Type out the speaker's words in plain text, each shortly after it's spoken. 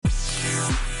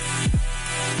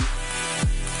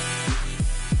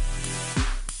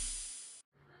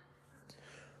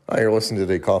Hi, you're listening to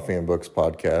the Coffee and Books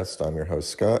podcast. I'm your host,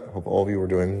 Scott. Hope all of you are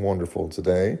doing wonderful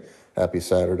today. Happy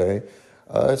Saturday.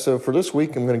 So for this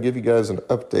week, I'm going to give you guys an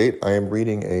update. I am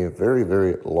reading a very,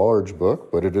 very large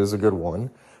book, but it is a good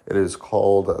one. It is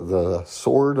called The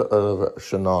Sword of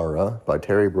Shannara by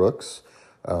Terry Brooks.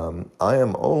 I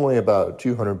am only about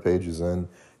 200 pages in.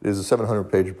 It is a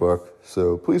 700-page book,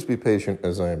 so please be patient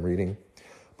as I am reading.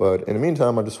 But in the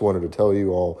meantime, I just wanted to tell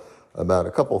you all about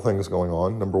a couple things going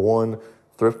on. Number one,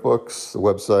 Thrift Books, the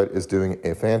website, is doing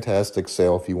a fantastic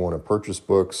sale if you want to purchase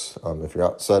books. If you're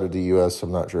outside of the U.S.,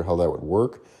 I'm not sure how that would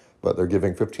work, but they're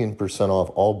giving 15% off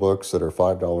all books that are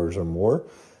 $5 or more.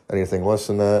 Anything less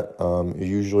than that,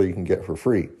 usually you can get for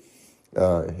free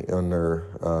on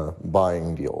their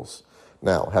buying deals.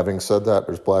 Now, having said that,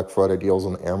 there's Black Friday deals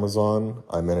on Amazon.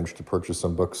 I managed to purchase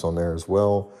some books on there as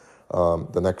well.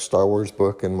 The next Star Wars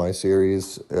book in my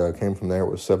series came from there. It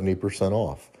was 70%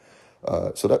 off.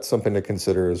 So that's something to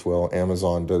consider as well.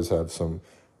 Amazon does have some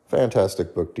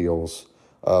fantastic book deals.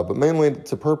 But mainly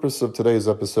the purpose of today's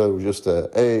episode was just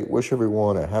to, wish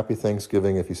everyone a happy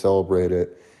Thanksgiving if you celebrate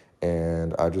it.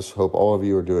 And I just hope all of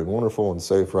you are doing wonderful and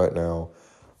safe right now.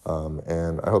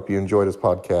 And I hope you enjoy this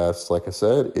podcast. Like I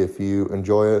said, if you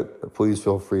enjoy it, please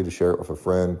feel free to share it with a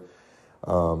friend.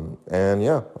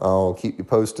 I'll keep you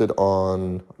posted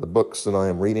on the books that I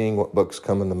am reading, what books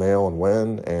come in the mail and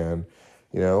when, and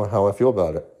how I feel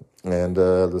about it. And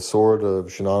The Sword of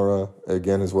Shannara,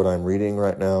 again, is what I'm reading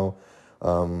right now.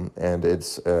 And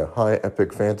it's a high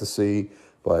epic fantasy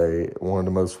by one of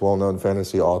the most well-known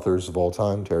fantasy authors of all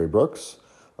time, Terry Brooks.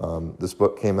 This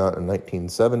book came out in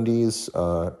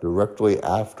 1970s, directly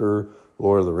after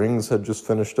Lord of the Rings had just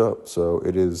finished up. So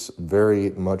it is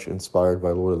very much inspired by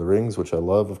Lord of the Rings, which I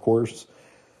love, of course.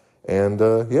 And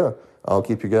I'll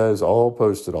keep you guys all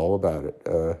posted all about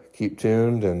it. Keep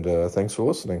tuned, and thanks for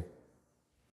listening.